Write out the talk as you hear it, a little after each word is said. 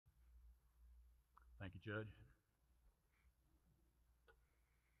Thank you, Judge.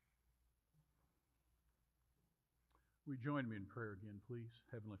 Will you join me in prayer again, please?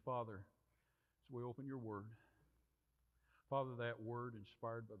 Heavenly Father, as we open your word, Father, that word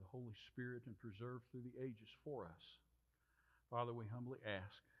inspired by the Holy Spirit and preserved through the ages for us, Father, we humbly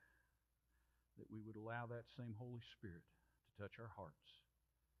ask that we would allow that same Holy Spirit to touch our hearts.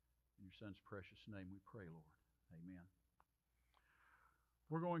 In your Son's precious name we pray, Lord. Amen.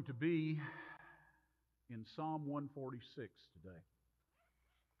 We're going to be in Psalm 146 today.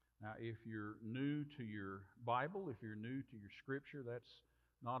 Now, if you're new to your Bible, if you're new to your Scripture, that's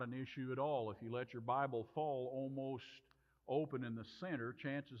not an issue at all. If you let your Bible fall almost open in the center,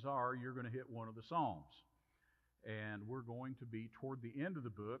 chances are you're going to hit one of the Psalms. And we're going to be toward the end of the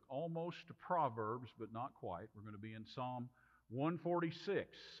book, almost to Proverbs, but not quite. We're going to be in Psalm 146.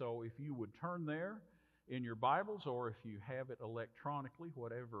 So if you would turn there in your Bibles, or if you have it electronically,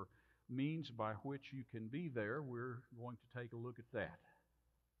 whatever means by which you can be there, we're going to take a look at that.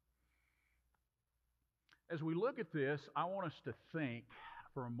 As we look at this, I want us to think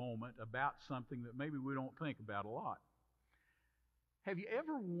for a moment about something that maybe we don't think about a lot. Have you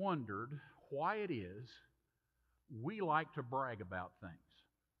ever wondered why it is we like to brag about things?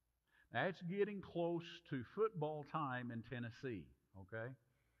 Now, it's getting close to football time in Tennessee, okay?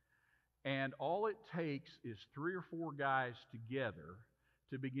 And all it takes is 3 or 4 guys together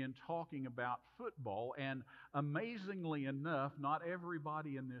to begin talking about football. And amazingly enough, not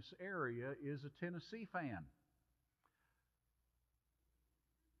everybody in this area is a Tennessee fan.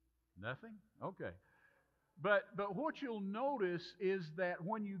 Nothing? Okay. But what you'll notice is that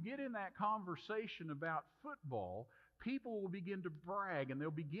when you get in that conversation about football, people will begin to brag and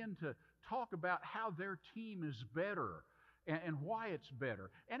they'll begin to talk about how their team is better and why it's better.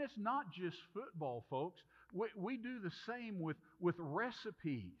 And it's not just football, folks. We do the same with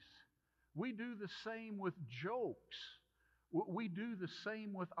recipes. We do the same with jokes. We do the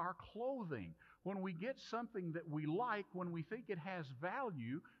same with our clothing. When we get something that we like, when we think it has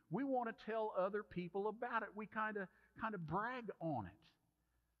value, we want to tell other people about it. We kind of brag on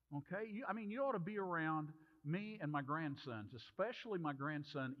it. Okay? You ought to be around me and my grandsons, especially my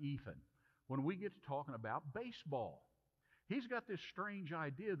grandson Ethan, when we get to talking about baseball. He's got this strange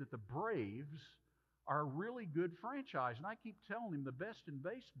idea that the Braves are a really good franchise. And I keep telling him the best in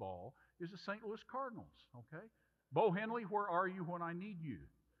baseball is the St. Louis Cardinals. Okay? Bo Henley, where are you when I need you?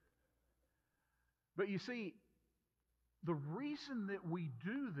 But you see, the reason that we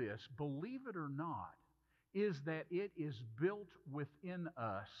do this, believe it or not, is that it is built within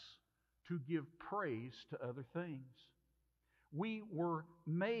us to give praise to other things. We were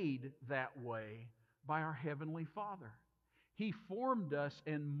made that way by our Heavenly Father. He formed us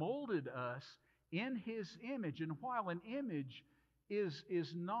and molded us in His image. And while an image is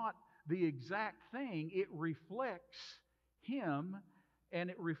not the exact thing, it reflects Him and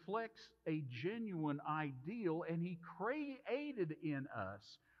it reflects a genuine ideal. And He created in us,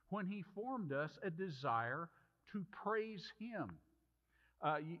 when He formed us, a desire to praise Him.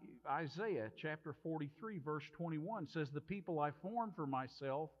 Isaiah chapter 43 verse 21 says, "The people I formed for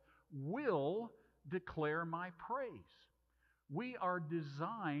myself will declare my praise." We are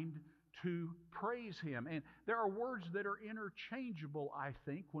designed to praise Him. And there are words that are interchangeable, I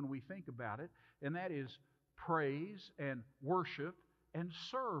think, when we think about it, and that is praise and worship and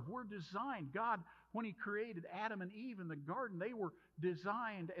serve. We're designed. God, when He created Adam and Eve in the garden, they were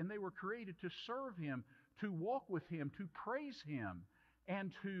designed and they were created to serve Him, to walk with Him, to praise Him,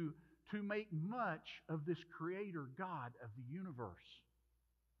 and to make much of this Creator God of the universe.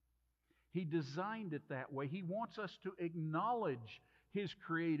 He designed it that way. He wants us to acknowledge His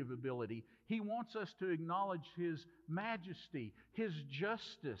creative ability. He wants us to acknowledge His majesty, His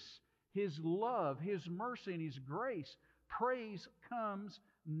justice, His love, His mercy, and His grace. Praise comes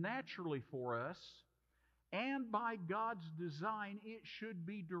naturally for us, and by God's design, it should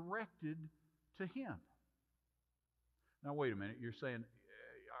be directed to Him. Now, wait a minute.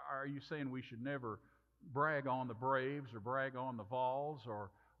 Are you saying we should never brag on the Braves or brag on the Vols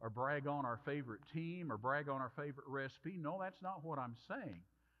or brag on our favorite team or brag on our favorite recipe? No, that's not what I'm saying.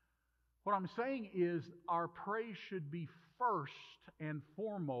 What I'm saying is our praise should be first and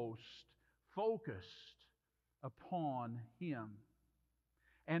foremost focused upon Him.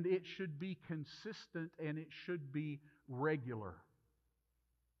 And it should be consistent and it should be regular.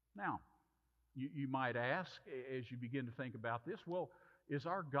 Now, you might ask, as you begin to think about this, well, is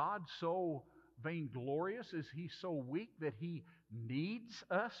our God so vainglorious? Is He so weak that He needs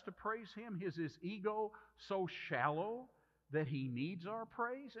us to praise Him? Is His ego so shallow that He needs our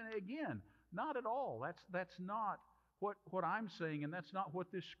praise? And again, not at all. That's not what I'm saying, and that's not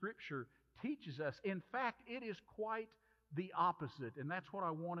what this Scripture teaches us. In fact, it is quite the opposite, and that's what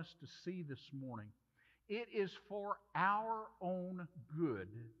I want us to see this morning. It is for our own good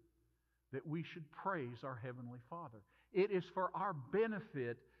that we should praise our Heavenly Father. It is for our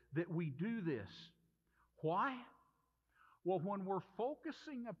benefit that we do this. Why? Well, when we're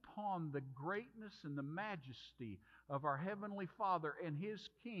focusing upon the greatness and the majesty of our Heavenly Father and His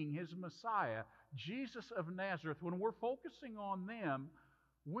King, His Messiah, Jesus of Nazareth, when we're focusing on them,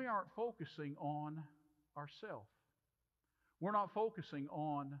 we aren't focusing on ourselves. We're not focusing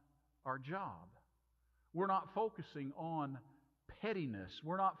on our job. We're not focusing on pettiness.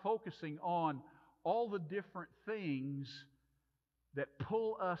 We're not focusing on all the different things that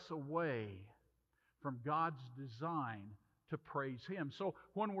pull us away from God's design to praise Him. So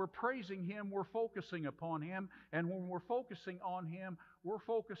when we're praising Him, we're focusing upon Him. And when we're focusing on Him, we're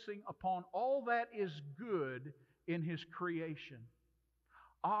focusing upon all that is good in His creation.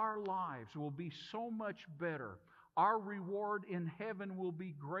 Our lives will be so much better. Our reward in heaven will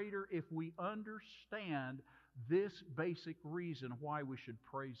be greater if we understand this basic reason why we should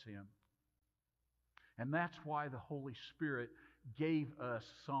praise Him. And that's why the Holy Spirit gave us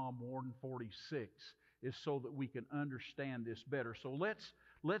Psalm 146, is so that we can understand this better. So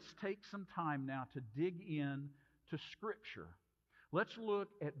let's take some time now to dig in to Scripture. Let's look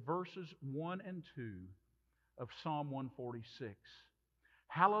at verses 1 and 2 of Psalm 146.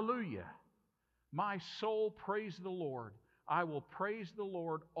 Hallelujah! My soul praise the Lord. I will praise the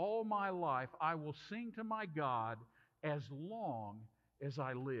Lord all my life. I will sing to my God as long as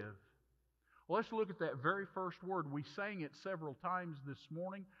I live. Well, let's look at that very first word. We sang it several times this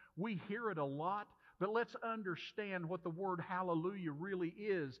morning. We hear it a lot, but let's understand what the word hallelujah really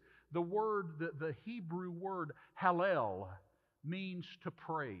is. The word, the Hebrew word hallel, means to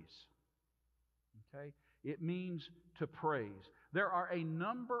praise. Okay? It means to praise. There are a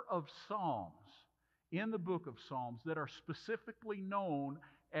number of psalms in the book of Psalms that are specifically known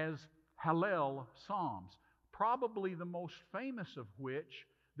as Hallel Psalms. Probably the most famous of which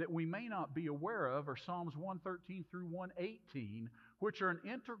that we may not be aware of are Psalms 113 through 118, which are an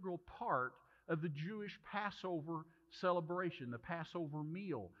integral part of the Jewish Passover celebration, the Passover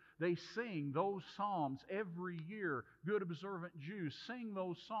meal. They sing those psalms every year. Good observant Jews sing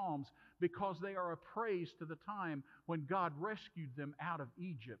those psalms because they are a praise to the time when God rescued them out of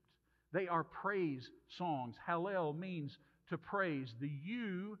Egypt. They are praise songs. Hallel means to praise. The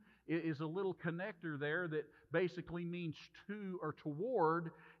U is a little connector there that basically means to or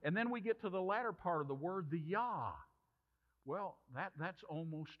toward. And then we get to the latter part of the word, the Yah. Well, that's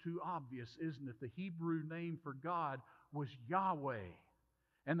almost too obvious, isn't it? The Hebrew name for God was Yahweh.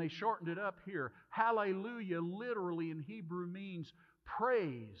 And they shortened it up here. Hallelujah literally in Hebrew means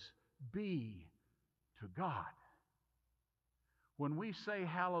praise be to God. When we say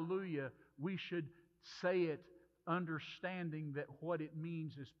hallelujah, we should say it understanding that what it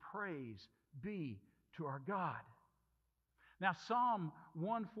means is praise be to our God. Now, Psalm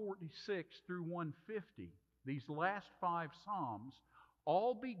 146 through 150, these last 5 Psalms,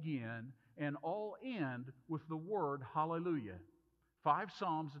 all begin and all end with the word hallelujah. 5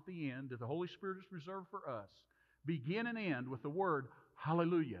 Psalms at the end that the Holy Spirit has reserved for us begin and end with the word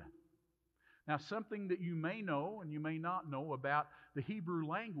hallelujah. Now, something that you may know and you may not know about the Hebrew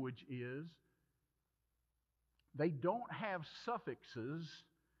language is they don't have suffixes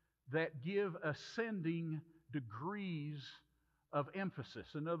that give ascending degrees of emphasis.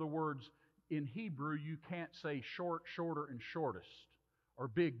 In other words, in Hebrew, you can't say short, shorter, and shortest, or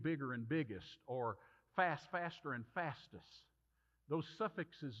big, bigger, and biggest, or fast, faster, and fastest. Those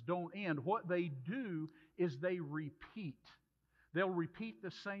suffixes don't end. What they do is they repeat. They'll repeat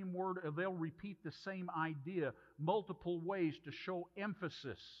the same word, or they'll repeat the same idea multiple ways to show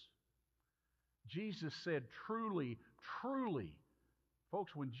emphasis. Jesus said, truly, truly.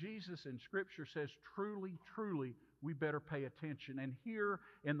 Folks, when Jesus in Scripture says truly, truly, we better pay attention. And here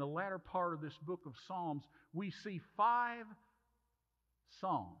in the latter part of this book of Psalms, we see 5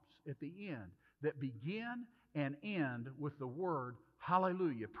 Psalms at the end that begin and end with the word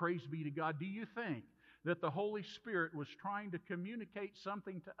hallelujah. Praise be to God. Do you think that the Holy Spirit was trying to communicate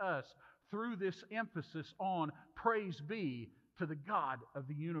something to us through this emphasis on praise be to the God of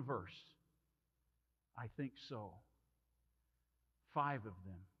the universe? I think so. 5 of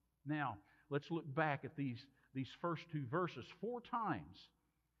them. Now, let's look back at these first 2 verses. 4 times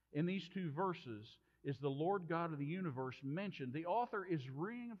in these 2 verses is the Lord God of the universe mentioned. The author is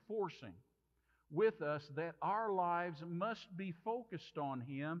reinforcing with us that our lives must be focused on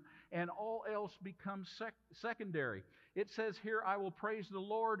Him and all else becomes secondary. It says here, I will praise the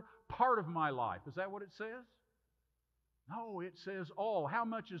Lord part of my life. Is that what it says? No, it says all. How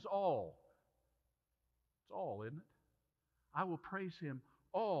much is all? It's all, isn't it? I will praise Him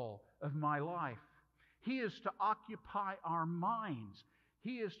all of my life. He is to occupy our minds.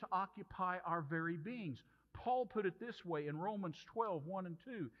 He is to occupy our very beings. Paul put it this way in Romans 12, 1 and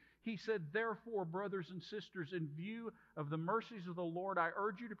 2. He said, "Therefore, brothers and sisters, in view of the mercies of the Lord, I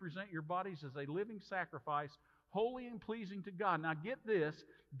urge you to present your bodies as a living sacrifice, holy and pleasing to God." Now get this.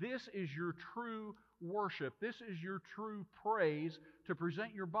 This is your true worship. This is your true praise, to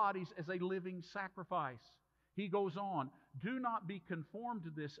present your bodies as a living sacrifice. He goes on, "Do not be conformed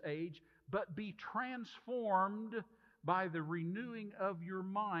to this age, but be transformed by the renewing of your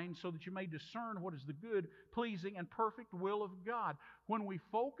mind, so that you may discern what is the good, pleasing, and perfect will of God." When we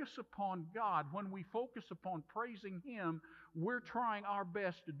focus upon God, when we focus upon praising Him, we're trying our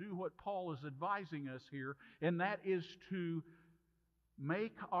best to do what Paul is advising us here, and that is to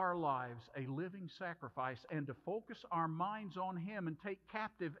make our lives a living sacrifice and to focus our minds on Him and take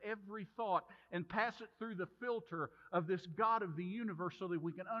captive every thought and pass it through the filter of this God of the universe, so that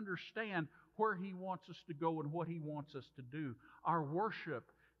we can understand where He wants us to go and what He wants us to do. Our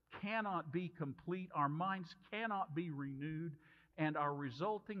worship cannot be complete, our minds cannot be renewed, and our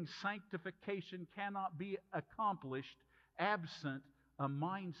resulting sanctification cannot be accomplished absent a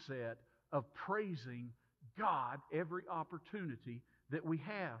mindset of praising God every opportunity that we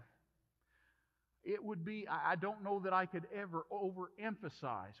have. It would be, I don't know that I could ever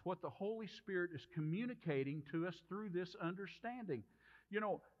overemphasize what the Holy Spirit is communicating to us through this understanding. You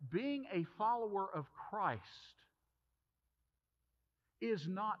know, being a follower of Christ is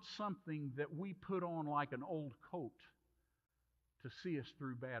not something that we put on like an old coat to see us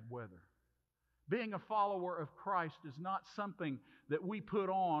through bad weather. Being a follower of Christ is not something that we put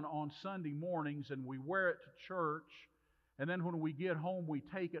on Sunday mornings and we wear it to church, and then when we get home we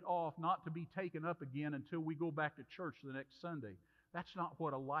take it off, not to be taken up again until we go back to church the next Sunday. That's not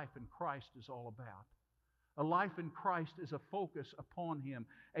what a life in Christ is all about. A life in Christ is a focus upon Him,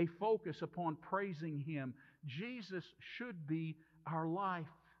 a focus upon praising Him. Jesus should be our life.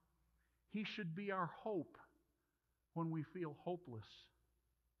 He should be our hope when we feel hopeless.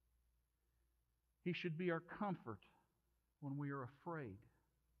 He should be our comfort when we are afraid.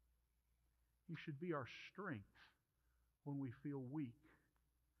 He should be our strength when we feel weak.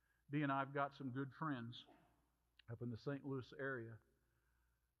 Dee and I have got some good friends up in the St. Louis area,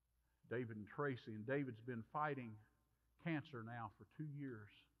 David and Tracy, and David's been fighting cancer now for 2 years.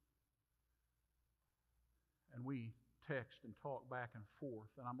 And we text and talk back and forth,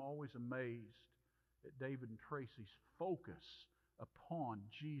 and I'm always amazed at David and Tracy's focus upon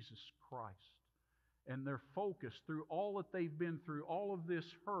Jesus Christ. And their focus through all that they've been through, all of this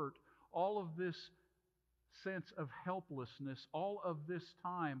hurt, all of this sense of helplessness, all of this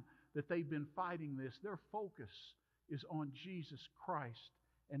time that they've been fighting this, their focus is on Jesus Christ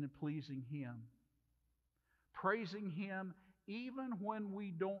and in pleasing Him. Praising Him even when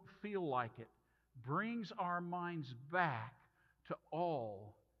we don't feel like it brings our minds back to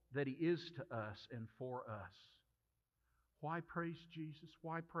all that He is to us and for us. Why praise Jesus?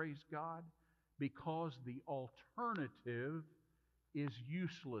 Why praise God? Because the alternative is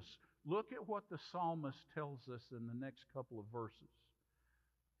useless. Look at what the psalmist tells us in the next couple of verses.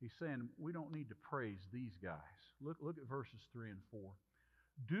 He's saying we don't need to praise these guys. Look at verses 3 and 4.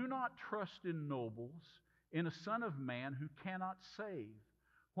 "Do not trust in nobles, in a son of man who cannot save.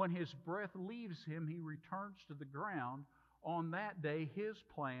 When his breath leaves him, he returns to the ground. On that day, his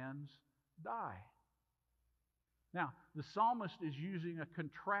plans die." Now, the psalmist is using a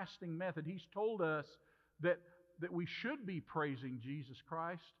contrasting method. He's told us that we should be praising Jesus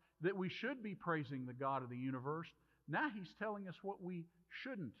Christ, that we should be praising the God of the universe. Now He's telling us what we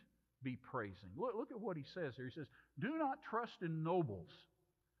shouldn't be praising. Look at what He says here. He says, "Do not trust in nobles."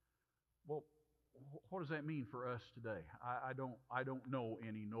 Well, what does that mean for us today? I don't know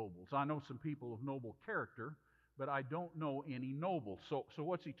any nobles. I know some people of noble character, but I don't know any nobles. So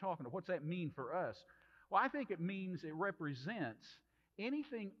what's he talking about? What's that mean for us? Well, I think it means, it represents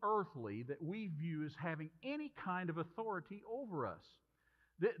anything earthly that we view as having any kind of authority over us.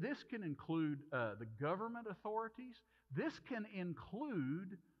 This can include the government authorities. This can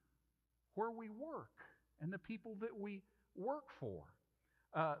include where we work and the people that we work for.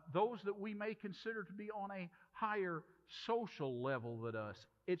 Those that we may consider to be on a higher social level than us.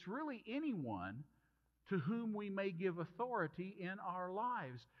 It's really anyone to whom we may give authority in our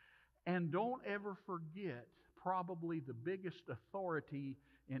lives. And don't ever forget, probably the biggest authority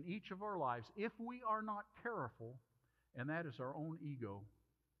in each of our lives, if we are not careful, and that is our own ego.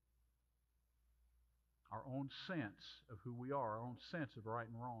 Our own sense of who we are, our own sense of right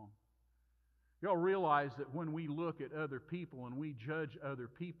and wrong. Y'all realize that when we look at other people and we judge other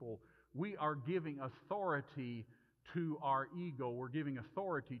people, we are giving authority to our ego. We're giving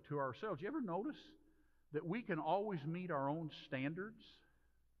authority to ourselves. You ever notice that we can always meet our own standards?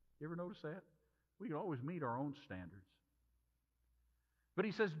 You ever notice that? We can always meet our own standards. But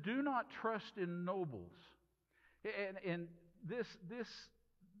he says, do not trust in nobles. And this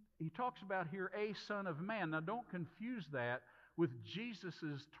he talks about here, a son of man. Now don't confuse that with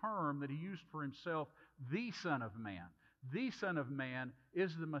Jesus' term that he used for himself, the Son of Man. The Son of Man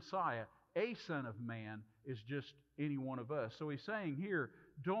is the Messiah. A Son of Man is just any one of us. So he's saying here,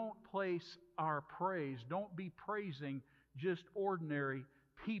 don't place our praise, don't be praising just ordinary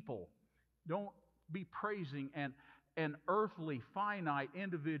people. Don't be praising an earthly, finite,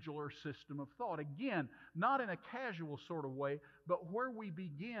 individual or system of thought. Again, not in a casual sort of way, but where we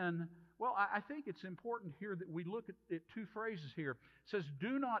begin. Well, I think it's important here that we look at two phrases here. It says,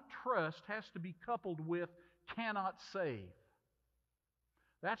 do not trust has to be coupled with cannot save.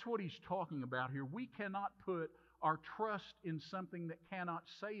 That's what he's talking about here. We cannot put our trust in something that cannot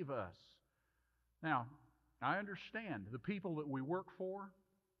save us. Now, I understand the people that we work for,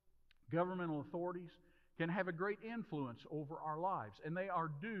 governmental authorities, can have a great influence over our lives, and they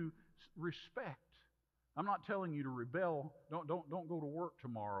are due respect. I'm not telling you to rebel. Don't go to work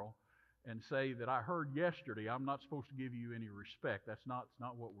tomorrow and say that I heard yesterday I'm not supposed to give you any respect. That's not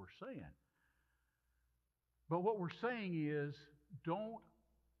what we're saying. But what we're saying is, don't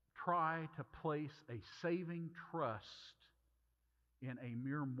try to place a saving trust in a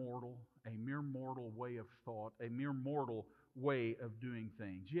mere mortal way of thought, a mere mortal way of doing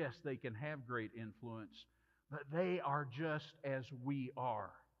things. Yes, they can have great influence, but they are just as we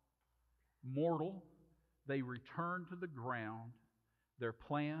are. Mortal, they return to the ground. Their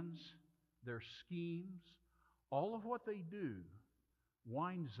plans, their schemes, all of what they do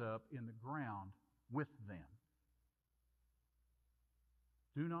winds up in the ground with them.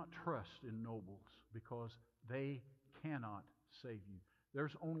 Do not trust in nobles because they cannot save you.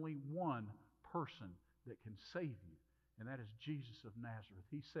 There's only one person that can save you, and that is Jesus of Nazareth.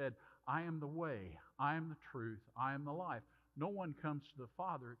 He said, I am the way, I am the truth, I am the life. No one comes to the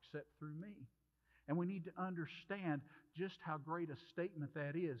Father except through me. And we need to understand just how great a statement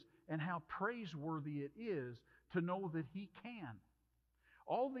that is and how praiseworthy it is to know that He can.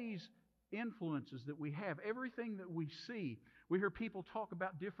 All these influences that we have, everything that we see, we hear people talk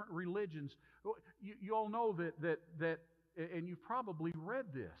about different religions. You all know that, and you've probably read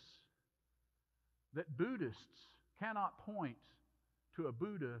this, that Buddhists cannot point to a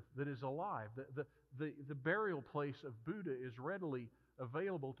Buddha that is alive. The burial place of Buddha is readily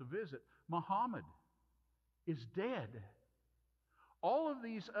available to visit. Muhammad is dead. All of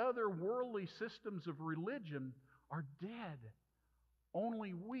these other worldly systems of religion are dead.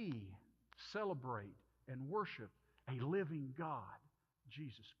 Only we celebrate and worship a living God,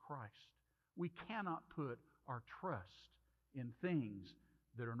 Jesus Christ. We cannot put our trust in things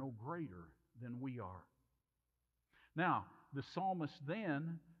that are no greater than we are. Now, the psalmist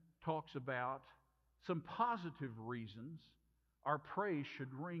then talks about some positive reasons our praise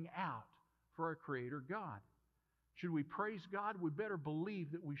should ring out for our Creator God. Should we praise God? We better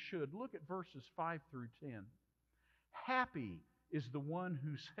believe that we should. Look at verses 5 through 10. Happy is the one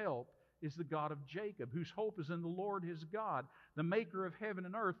whose help is the God of Jacob, whose hope is in the Lord his God, the maker of heaven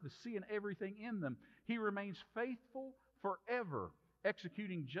and earth, the sea and everything in them. He remains faithful forever,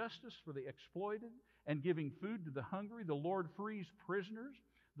 executing justice for the exploited and giving food to the hungry. The Lord frees prisoners.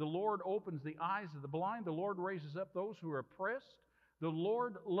 The Lord opens the eyes of the blind. The Lord raises up those who are oppressed. The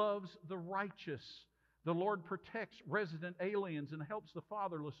Lord loves the righteous. The Lord protects resident aliens and helps the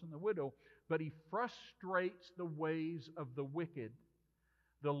fatherless and the widow, but He frustrates the ways of the wicked.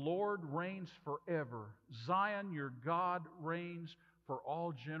 The Lord reigns forever. Zion, your God, reigns for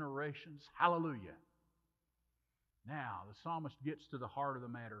all generations. Hallelujah. Now, the psalmist gets to the heart of the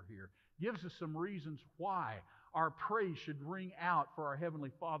matter here. Gives us some reasons why our praise should ring out for our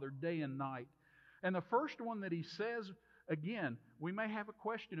Heavenly Father day and night. And the first one that he says, again, we may have a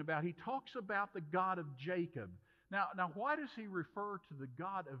question about. He talks about the God of Jacob. Now, why does he refer to the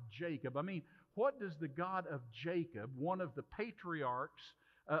God of Jacob? I mean, what does the God of Jacob, one of the patriarchs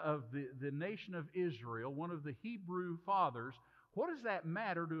of the nation of Israel, one of the Hebrew fathers, what does that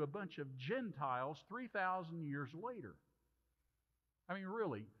matter to a bunch of Gentiles 3,000 years later? I mean,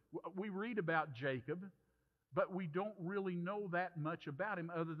 really, we read about Jacob, but we don't really know that much about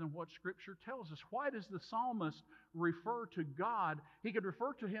him other than what Scripture tells us. Why does the psalmist refer to God? He could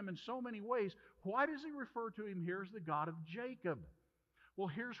refer to Him in so many ways. Why does he refer to Him here as the God of Jacob? Well,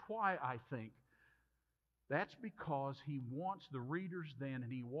 here's why, I think. That's because He wants the readers then,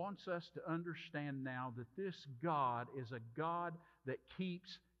 and He wants us to understand now that this God is a God that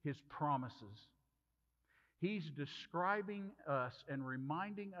keeps His promises. He's describing us and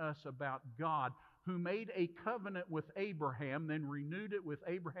reminding us about God who made a covenant with Abraham, then renewed it with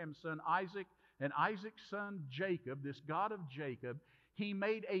Abraham's son Isaac and Isaac's son Jacob, this God of Jacob. He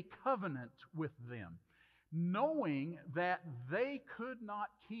made a covenant with them, knowing that they could not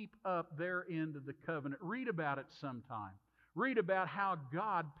keep up their end of the covenant. Read about it sometime. Read about how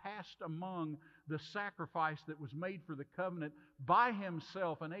God passed among the sacrifice that was made for the covenant by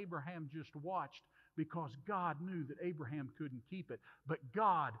Himself, and Abraham just watched because God knew that Abraham couldn't keep it. But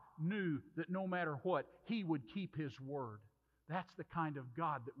God knew that no matter what, He would keep His word. That's the kind of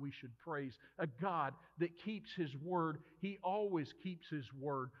God that we should praise. A God that keeps His word. He always keeps His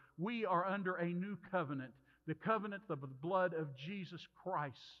word. We are under a new covenant, the covenant of the blood of Jesus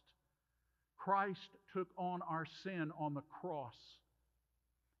Christ. Christ took on our sin on the cross,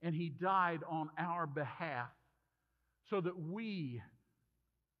 and He died on our behalf so that we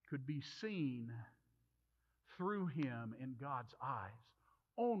could be seen through Him in God's eyes.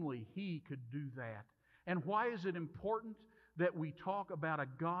 Only He could do that. And why is it important that we talk about a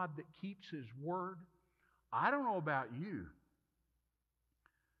God that keeps His word? I don't know about you,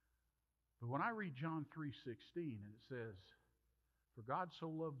 but when I read John 3:16, and it says, "For God so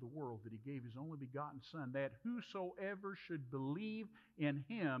loved the world that He gave His only begotten Son, that whosoever should believe in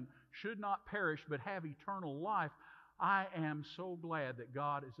Him should not perish but have eternal life," I am so glad that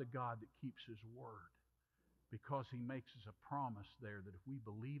God is a God that keeps His word, because He makes us a promise there that if we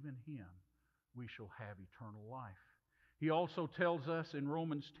believe in Him, we shall have eternal life. He also tells us in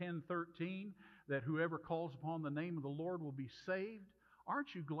Romans 10:13 that whoever calls upon the name of the Lord will be saved.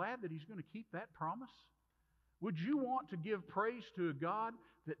 Aren't you glad that He's going to keep that promise? Would you want to give praise to a God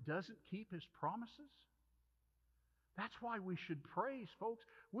that doesn't keep His promises? That's why we should praise, folks.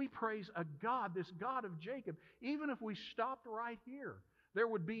 We praise a God, this God of Jacob. Even if we stopped right here, there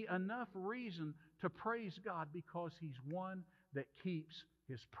would be enough reason to praise God, because He's one that keeps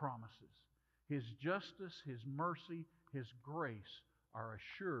His promises. His justice, His mercy, His grace are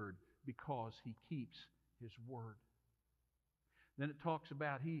assured because He keeps His word. Then it talks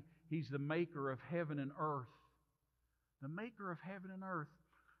about He's the maker of heaven and earth. The maker of heaven and earth.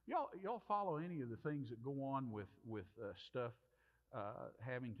 Y'all follow any of the things that go on with stuff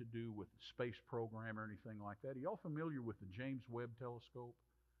having to do with the space program or anything like that? Are y'all familiar with the James Webb telescope?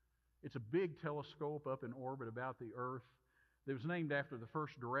 It's a big telescope up in orbit about the Earth. It was named after the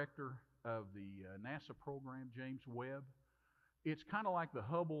first director of the NASA program, James Webb. It's kind of like the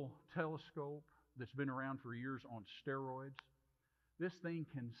Hubble telescope that's been around for years on steroids. This thing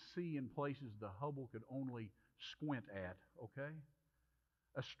can see in places the Hubble could only squint at, okay?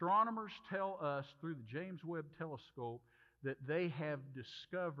 Astronomers tell us through the James Webb telescope that they have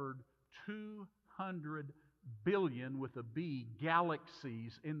discovered 200 billion, with a B,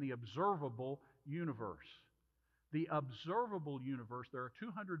 galaxies in the observable universe. The observable universe, there are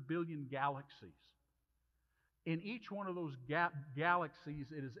 200 billion galaxies. In each one of those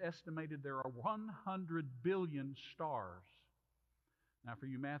galaxies, it is estimated there are 100 billion stars. Now, for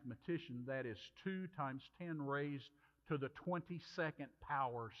you mathematicians, that is 2 times 10 raised to the 22nd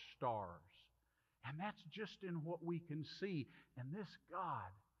power stars. And that's just in what we can see. And this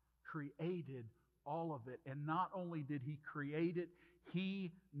God created all of it. And not only did He create it,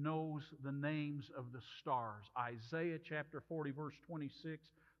 He knows the names of the stars. Isaiah chapter 40, verse 26,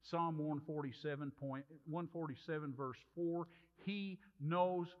 Psalm 147 verse 4. He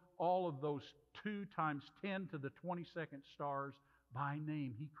knows all of those 2 times 10 to the 22nd stars by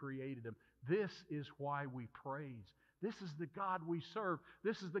name. He created them. This is why we praise. This is the God we serve.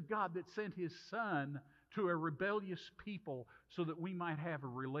 This is the God that sent His Son to a rebellious people so that we might have a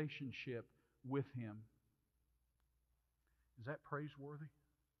relationship with Him. Is that praiseworthy?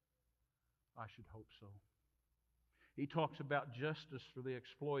 I should hope so. He talks about justice for the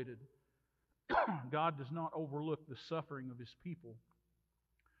exploited. God does not overlook the suffering of His people,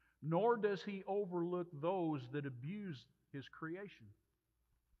 nor does He overlook those that abuse His creation.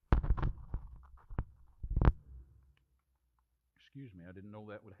 Excuse me, I didn't know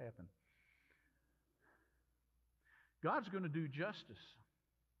that would happen. God's going to do justice.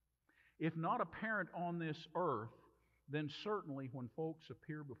 If not apparent on this earth, then certainly when folks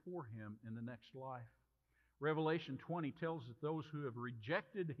appear before Him in the next life. Revelation 20 tells us those who have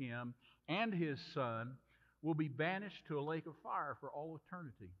rejected Him and His Son will be banished to a lake of fire for all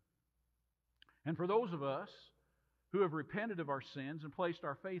eternity. And for those of us who have repented of our sins and placed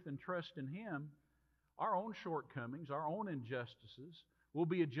our faith and trust in Him, our own shortcomings, our own injustices We'll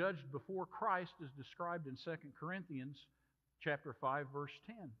be judged before Christ as described in 2 Corinthians chapter 5, verse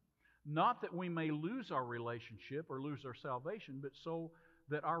 10. Not that we may lose our relationship or lose our salvation, but so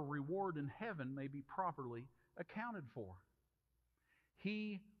that our reward in heaven may be properly accounted for.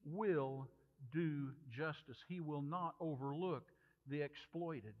 He will do justice. He will not overlook the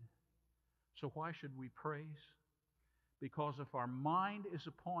exploited. So why should we praise? Because if our mind is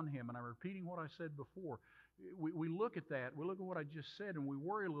upon Him, and I'm repeating what I said before, we look at that, we look at what I just said, and we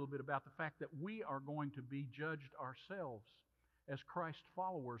worry a little bit about the fact that we are going to be judged ourselves as Christ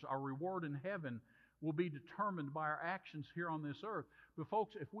followers. Our reward in heaven will be determined by our actions here on this earth. But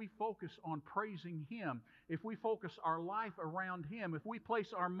folks, if we focus on praising Him, if we focus our life around Him, if we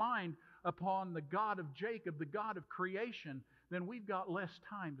place our mind upon the God of Jacob, the God of creation, then we've got less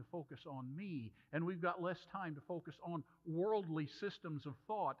time to focus on me, and we've got less time to focus on worldly systems of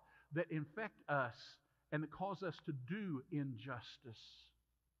thought that infect us and that cause us to do injustice.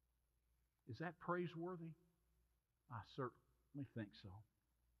 Is that praiseworthy? I certainly think so.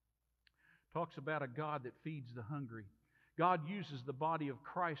 Talks about a God that feeds the hungry. God uses the body of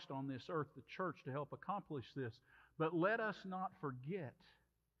Christ on this earth, the church, to help accomplish this. But let us not forget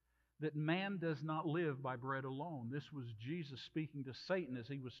that man does not live by bread alone. This was Jesus speaking to Satan as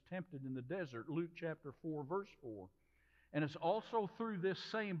he was tempted in the desert, Luke chapter 4, verse 4. And it's also through this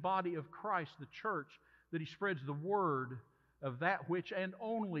same body of Christ, the church, that He spreads the word of that which and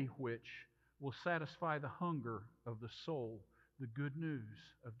only which will satisfy the hunger of the soul, the good news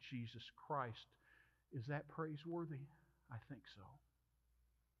of Jesus Christ. Is that praiseworthy? I think so.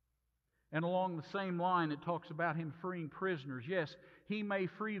 And along the same line, it talks about Him freeing prisoners. Yes, He may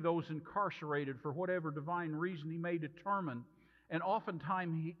free those incarcerated for whatever divine reason He may determine. And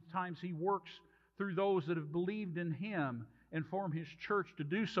oftentimes He works through those that have believed in Him and form His church to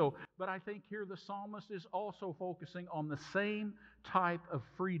do so. But I think here the psalmist is also focusing on the same type of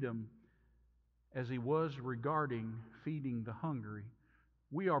freedom as he was regarding feeding the hungry.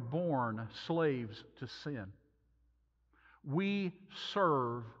 We are born slaves to sin. We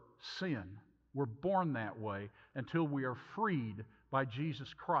serve sin. We're born that way until we are freed by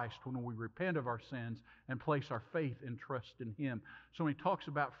Jesus Christ when we repent of our sins and place our faith and trust in Him. So when He talks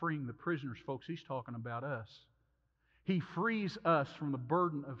about freeing the prisoners, folks, He's talking about us. He frees us from the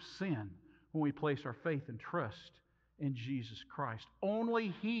burden of sin when we place our faith and trust in Jesus Christ.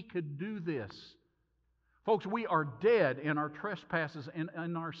 Only He could do this. Folks, we are dead in our trespasses and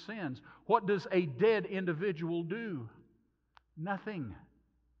in our sins. What does a dead individual do? Nothing.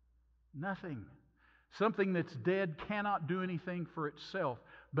 Nothing. Something that's dead cannot do anything for itself.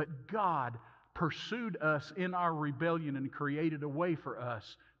 But God pursued us in our rebellion and created a way for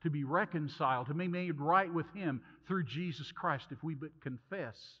us to be reconciled, to be made right with Him through Jesus Christ if we but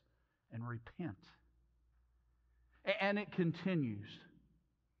confess and repent. And it continues.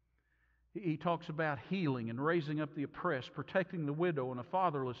 He talks about healing and raising up the oppressed, protecting the widow and the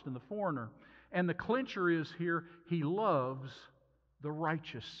fatherless and the foreigner. And the clincher is here, He loves the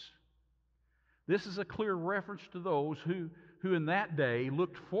righteous. This is a clear reference to those who in that day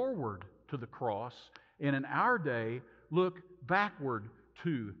looked forward to the cross, and in our day look backward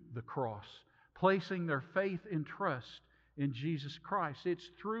to the cross, placing their faith and trust in Jesus Christ. It's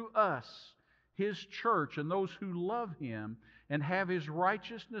through us, His church, and those who love Him and have His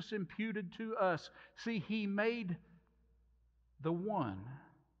righteousness imputed to us. See, He made the one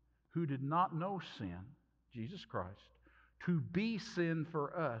who did not know sin, Jesus Christ, to be sin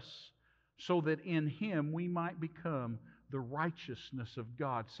for us, so that in Him we might become the righteousness of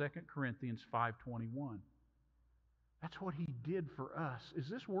God. 2 Corinthians 5:21. That's what He did for us. Is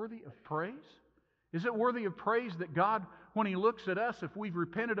this worthy of praise? Is it worthy of praise that God, when He looks at us, if we've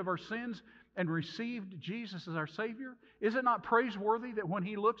repented of our sins and received Jesus as our Savior, is it not praiseworthy that when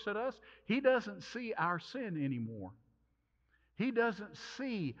He looks at us, He doesn't see our sin anymore? He doesn't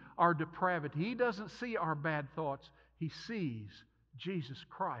see our depravity. He doesn't see our bad thoughts. He sees Jesus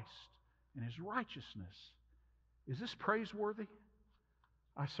Christ and His righteousness. Is this praiseworthy?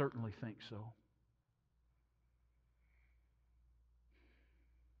 I certainly think so.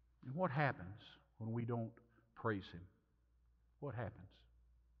 And what happens when we don't praise Him? What happens?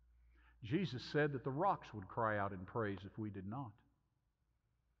 Jesus said that the rocks would cry out in praise if we did not.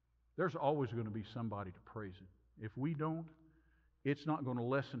 There's always going to be somebody to praise Him. If we don't, it's not going to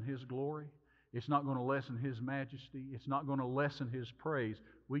lessen His glory. It's not going to lessen His majesty. It's not going to lessen His praise.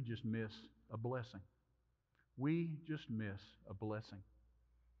 We just miss a blessing. We just miss a blessing.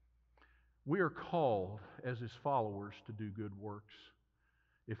 We are called as His followers to do good works.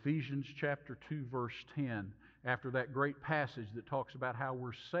 Ephesians chapter 2, verse 10, after that great passage that talks about how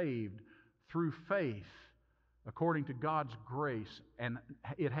we're saved through faith according to God's grace, and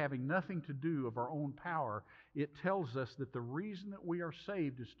it having nothing to do of our own power, it tells us that the reason that we are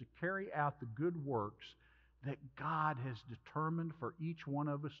saved is to carry out the good works that God has determined for each one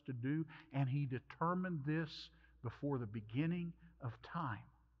of us to do, and He determined this before the beginning of time.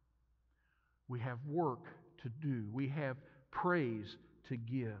 We have work to do. We have praise to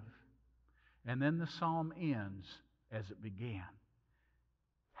give. And then the psalm ends as it began.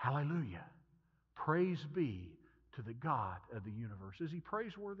 Hallelujah. Praise be to the God of the universe. Is He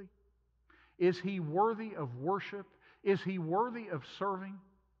praiseworthy? Is He worthy of worship? Is He worthy of serving?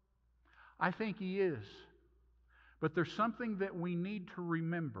 I think He is. But there's something that we need to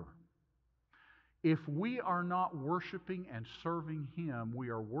remember. If we are not worshiping and serving Him, we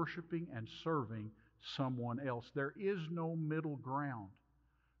are worshiping and serving someone else. There is no middle ground.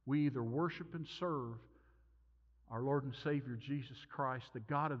 We either worship and serve our Lord and Savior Jesus Christ, the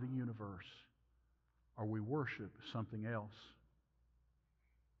God of the universe, or we worship something else.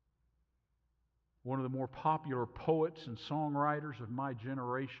 One of the more popular poets and songwriters of my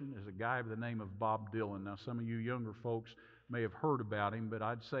generation is a guy by the name of Bob Dylan. Now, some of you younger folks may have heard about him, but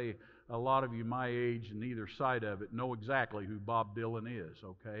I'd say a lot of you my age and either side of it know exactly who Bob Dylan is,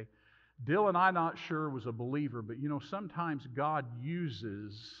 okay? Dylan, I'm not sure, was a believer, but sometimes God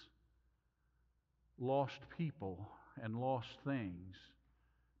uses lost people and lost things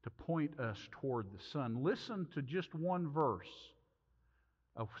to point us toward the Son. Listen to just one verse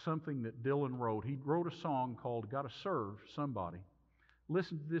of something that Dylan wrote. He wrote a song called "Gotta Serve Somebody."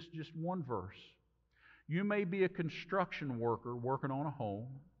 Listen to this, just one verse. You may be a construction worker working on a home,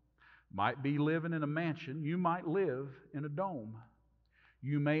 might be living in a mansion, you might live in a dome.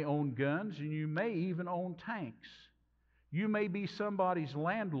 You may own guns, and you may even own tanks. You may be somebody's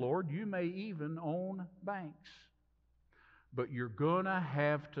landlord, you may even own banks. But you're going to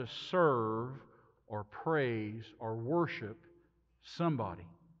have to serve or praise or worship somebody.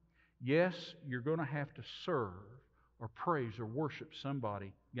 Yes, you're going to have to serve or praise or worship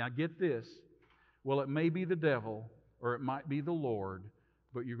somebody. Now get this. Well, it may be the devil or it might be the Lord,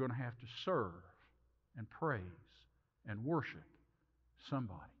 but you're going to have to serve and praise and worship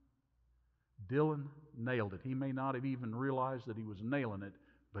somebody. Dylan nailed it. He may not have even realized that he was nailing it,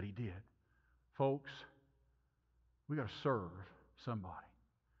 but he did. Folks, we got to serve somebody.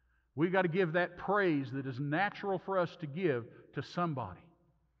 We got to give that praise that is natural for us to give to somebody.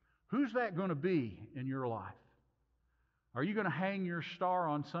 Who's that going to be in your life? Are you going to hang your star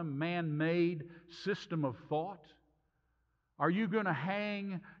on some man-made system of thought? Are you going to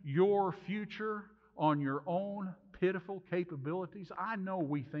hang your future on your own pitiful capabilities? I know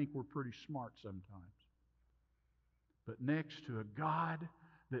we think we're pretty smart sometimes. But next to a God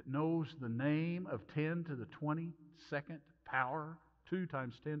that knows the name of 10 to the 22nd power, 2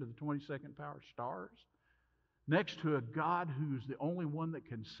 times 10 to the 22nd power stars, next to a God who's the only one that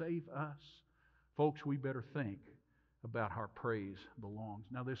can save us, folks, we better think about how praise belongs.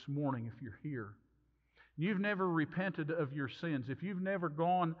 Now this morning, if you're here, you've never repented of your sins, if you've never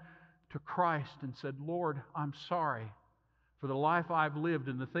gone to Christ and said, Lord, I'm sorry for the life I've lived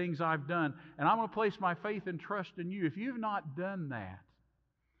and the things I've done, and I'm going to place my faith and trust in you. If you've not done that,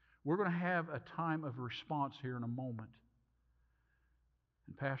 we're going to have a time of response here in a moment.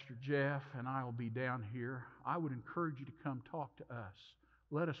 And Pastor Jeff and I will be down here. I would encourage you to come talk to us.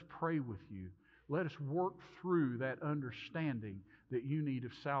 Let us pray with you. Let us work through that understanding that you need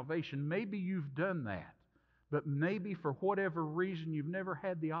of salvation. Maybe you've done that, but maybe for whatever reason you've never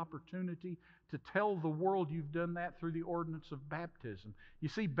had the opportunity to tell the world you've done that through the ordinance of baptism. You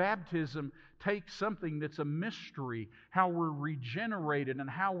see, baptism takes something that's a mystery, how we're regenerated and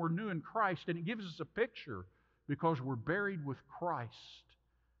how we're new in Christ, and it gives us a picture because we're buried with Christ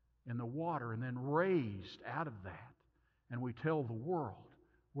in the water and then raised out of that. And we tell the world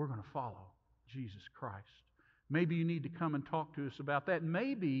we're going to follow Jesus Christ. Maybe you need to come and talk to us about that.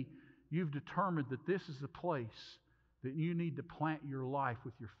 Maybe you've determined that this is the place that you need to plant your life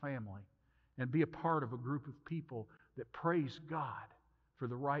with your family and be a part of a group of people that praise God for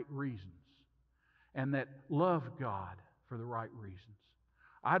the right reasons and that love God for the right reasons.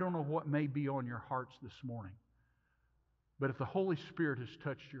 I don't know what may be on your hearts this morning, but if the Holy Spirit has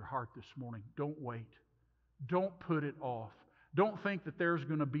touched your heart this morning, don't wait. Don't put it off. Don't think that there's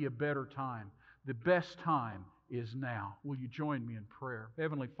going to be a better time. The best time is now. Will you join me in prayer?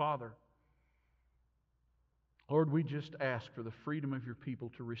 Heavenly Father, Lord, we just ask for the freedom of your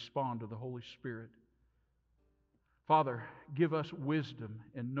people to respond to the Holy Spirit. Father, give us wisdom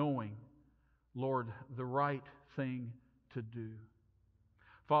in knowing, Lord, the right thing to do.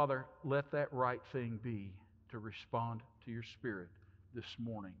 Father, let that right thing be to respond to your Spirit this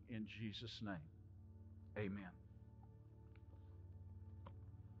morning in Jesus' name. Amen.